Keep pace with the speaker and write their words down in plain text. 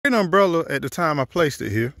great umbrella at the time I placed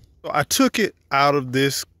it here. So I took it out of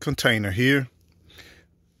this container here.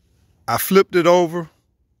 I flipped it over,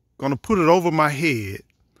 gonna put it over my head,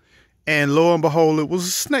 and lo and behold, it was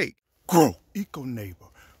a snake. Grow, eco neighbor,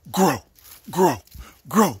 grow, grow,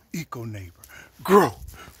 grow, eco neighbor, grow,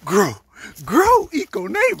 grow, grow, eco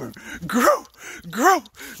neighbor, grow, grow,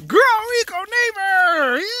 grow, eco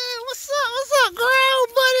neighbor. Yeah, what's up, grow,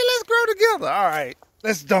 buddy? Let's grow together. All right,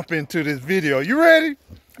 let's jump into this video. You ready?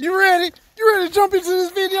 You ready? You ready to jump into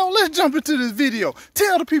this video? Let's jump into this video.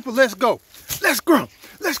 Tell the people, let's go. Let's grow.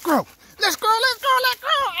 Let's grow. Let's grow. Let's grow. Let's grow.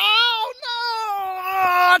 Oh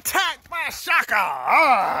no! Attacked by shocker.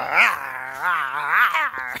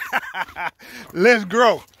 Let's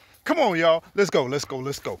grow. Come on, y'all. Let's go. Let's go.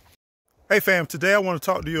 Let's go. Hey, fam. Today I want to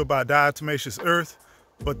talk to you about Diatomaceous Earth,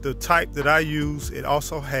 but the type that I use, it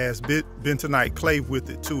also has bentonite clay with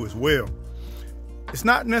it too as well. It's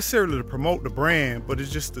not necessarily to promote the brand, but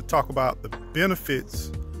it's just to talk about the benefits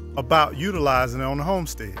about utilizing it on the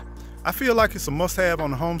homestead. I feel like it's a must-have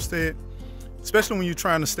on the homestead, especially when you're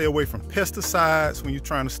trying to stay away from pesticides, when you're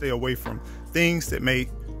trying to stay away from things that may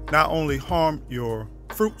not only harm your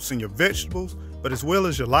fruits and your vegetables, but as well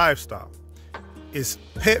as your livestock. It's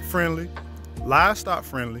pet friendly, livestock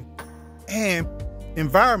friendly, and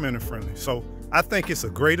environmental friendly. So I think it's a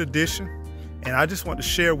great addition. And I just want to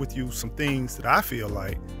share with you some things that I feel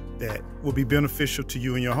like that will be beneficial to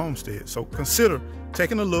you and your homestead. So consider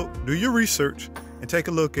taking a look, do your research, and take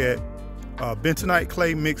a look at bentonite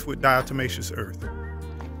clay mixed with diatomaceous earth.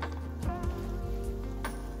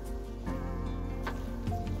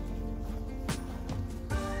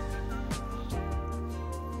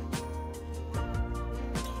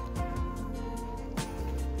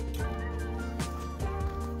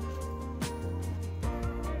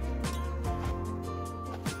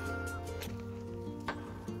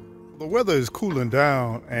 The weather is cooling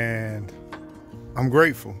down and I'm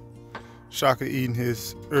grateful. Shaka eating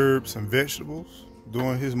his herbs and vegetables,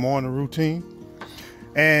 doing his morning routine.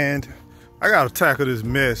 And I gotta tackle this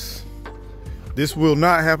mess. This will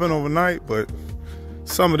not happen overnight, but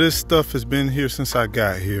some of this stuff has been here since I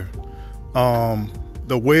got here.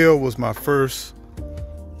 The well was my first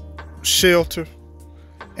shelter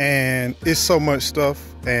and it's so much stuff.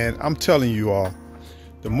 And I'm telling you all,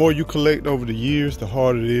 the more you collect over the years, the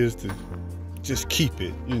harder it is to just keep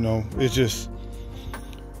it, you know. It's just,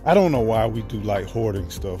 I don't know why we do like hoarding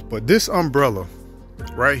stuff, but this umbrella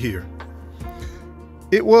right here,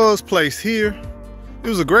 it was placed here. It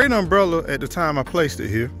was a great umbrella at the time I placed it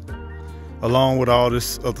here, along with all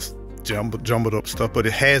this other jumbled up stuff, but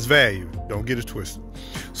it has value. Don't get it twisted.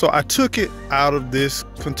 So I took it out of this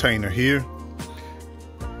container here.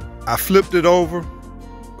 I flipped it over,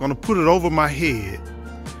 gonna put it over my head.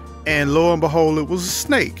 And lo and behold, it was a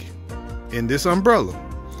snake in this umbrella,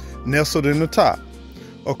 nestled in the top.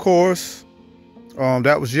 Of course,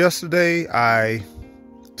 that was yesterday. I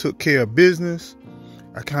took care of business.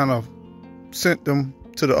 I kind of sent them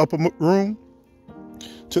to the upper room,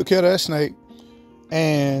 took care of that snake,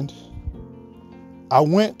 and I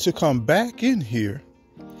went to come back in here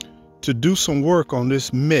to do some work on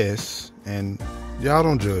this mess. And y'all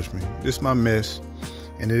don't judge me. This is my mess.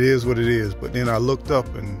 And it is what it is. But then I looked up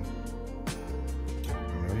and,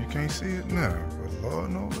 you know, you can't see it now, but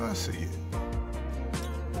Lord knows I see it.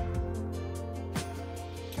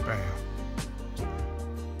 Bam.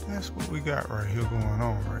 That's what we got right here going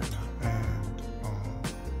on right now. And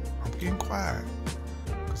I'm getting quiet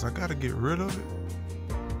because I got to get rid of it.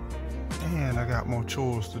 And I got more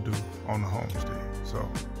chores to do on the homestead. So,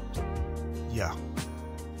 yeah.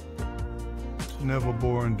 It's never a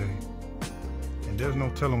boring day. And there's no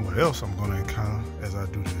telling what else I'm going to encounter as I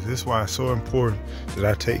do this. This is why it's so important that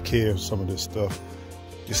I take care of some of this stuff.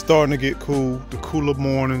 It's starting to get cool, the cooler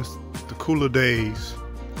mornings, the cooler days.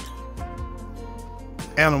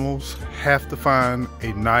 Animals have to find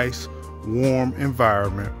a nice, warm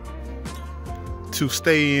environment to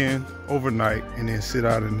stay in overnight and then sit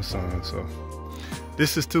out in the sun. So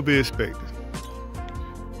this is to be expected.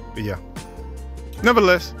 But yeah,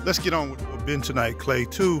 nevertheless, let's get on with bentonite clay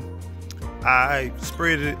too. I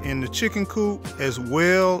spread it in the chicken coop as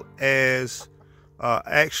well as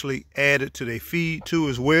actually added to their feed too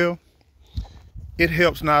as well. It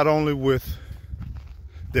helps not only with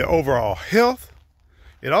their overall health,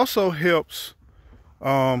 it also helps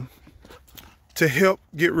to help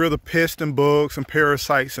get rid of pests and bugs and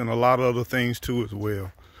parasites and a lot of other things too as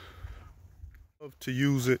well. I love to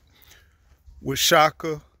use it with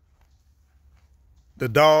Shaka, the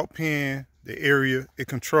dog pen, the area it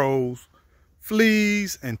controls,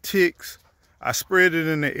 fleas and ticks. I spread it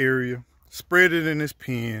in the area, spread it in his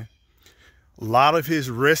pen. A lot of his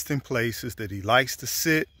resting places that he likes to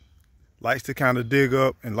sit, likes to kind of dig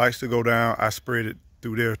up, and likes to go down, I spread it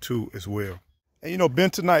through there too as well. And you know,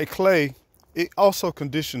 bentonite clay, it also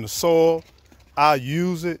conditions the soil. I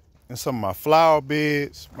use it in some of my flower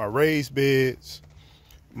beds, my raised beds,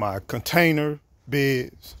 my container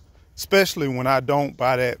beds, especially when I don't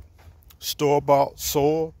buy that store-bought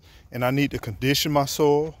soil and I need to condition my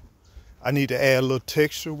soil. I need to add a little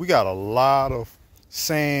texture. We got a lot of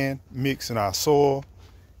sand mix in our soil,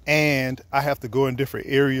 and I have to go in different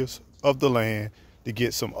areas of the land to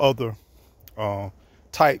get some other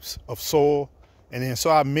types of soil. And then so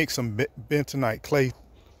I mix some bentonite clay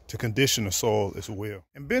to condition the soil as well.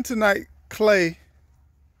 And bentonite clay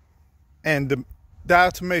and the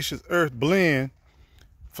diatomaceous earth blend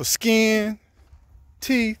for skin,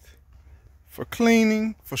 teeth, for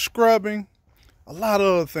cleaning, for scrubbing, a lot of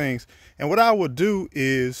other things. And what I would do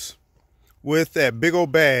is, with that big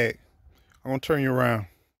old bag, I'm gonna turn you around,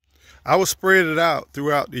 I would spread it out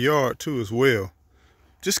throughout the yard too as well.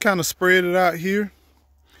 Just kind of spread it out here.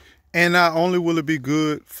 And not only will it be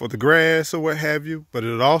good for the grass or what have you, but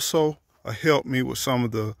it also help me with some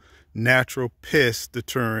of the natural pest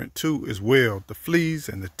deterrent too as well. The fleas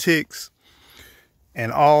and the ticks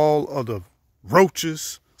and all of the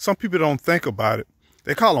roaches. Some people don't think about it.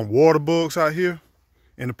 They call them water bugs out here.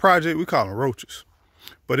 In the project, we call them roaches.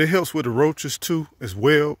 But it helps with the roaches too as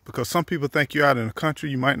well, because some people think you're out in the country,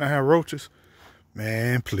 you might not have roaches.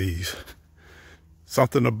 Man, please.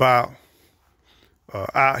 Something about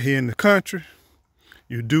out here in the country,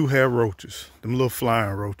 you do have roaches. Them little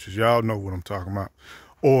flying roaches. Y'all know what I'm talking about.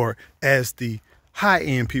 Or as the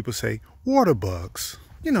high-end people say, water bugs.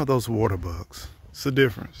 You know those water bugs. It's the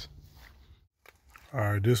difference. All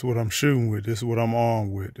right, this is what I'm shooting with. This is what I'm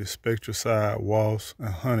armed with. This spectricide, wasp,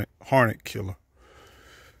 and hornet killer.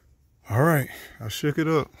 All right, I shook it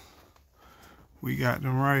up. We got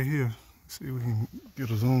them right here. Let's see if we can get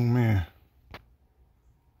a zoom in.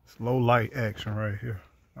 It's low light action right here.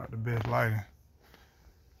 Not the best lighting.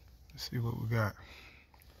 Let's see what we got.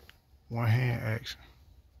 One hand action.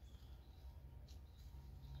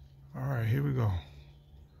 All right, here we go.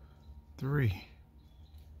 3.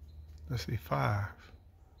 Let's see, 5,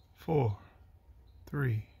 4,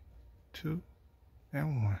 3, 2,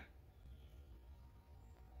 and 1.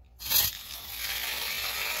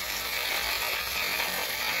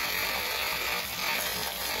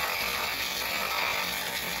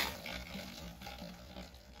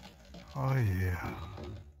 Oh yeah.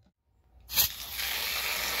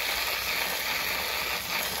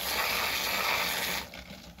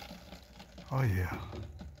 Oh yeah.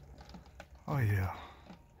 Oh yeah.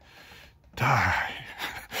 Die.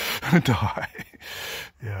 Die.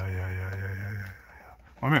 Yeah.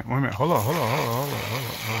 Wait a minute. Hold on.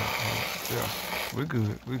 Yeah. We're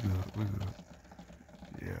good.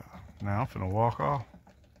 Yeah. Now I'm finna walk off.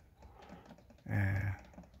 And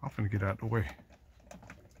I'm finna get out the way.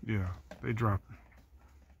 Yeah, they dropping.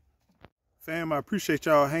 Fam, I appreciate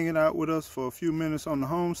y'all hanging out with us for a few minutes on the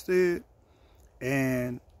homestead.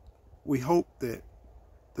 And we hope that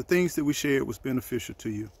the things that we shared was beneficial to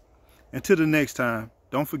you. Until the next time,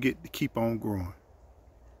 don't forget to keep on growing.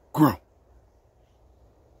 Grow.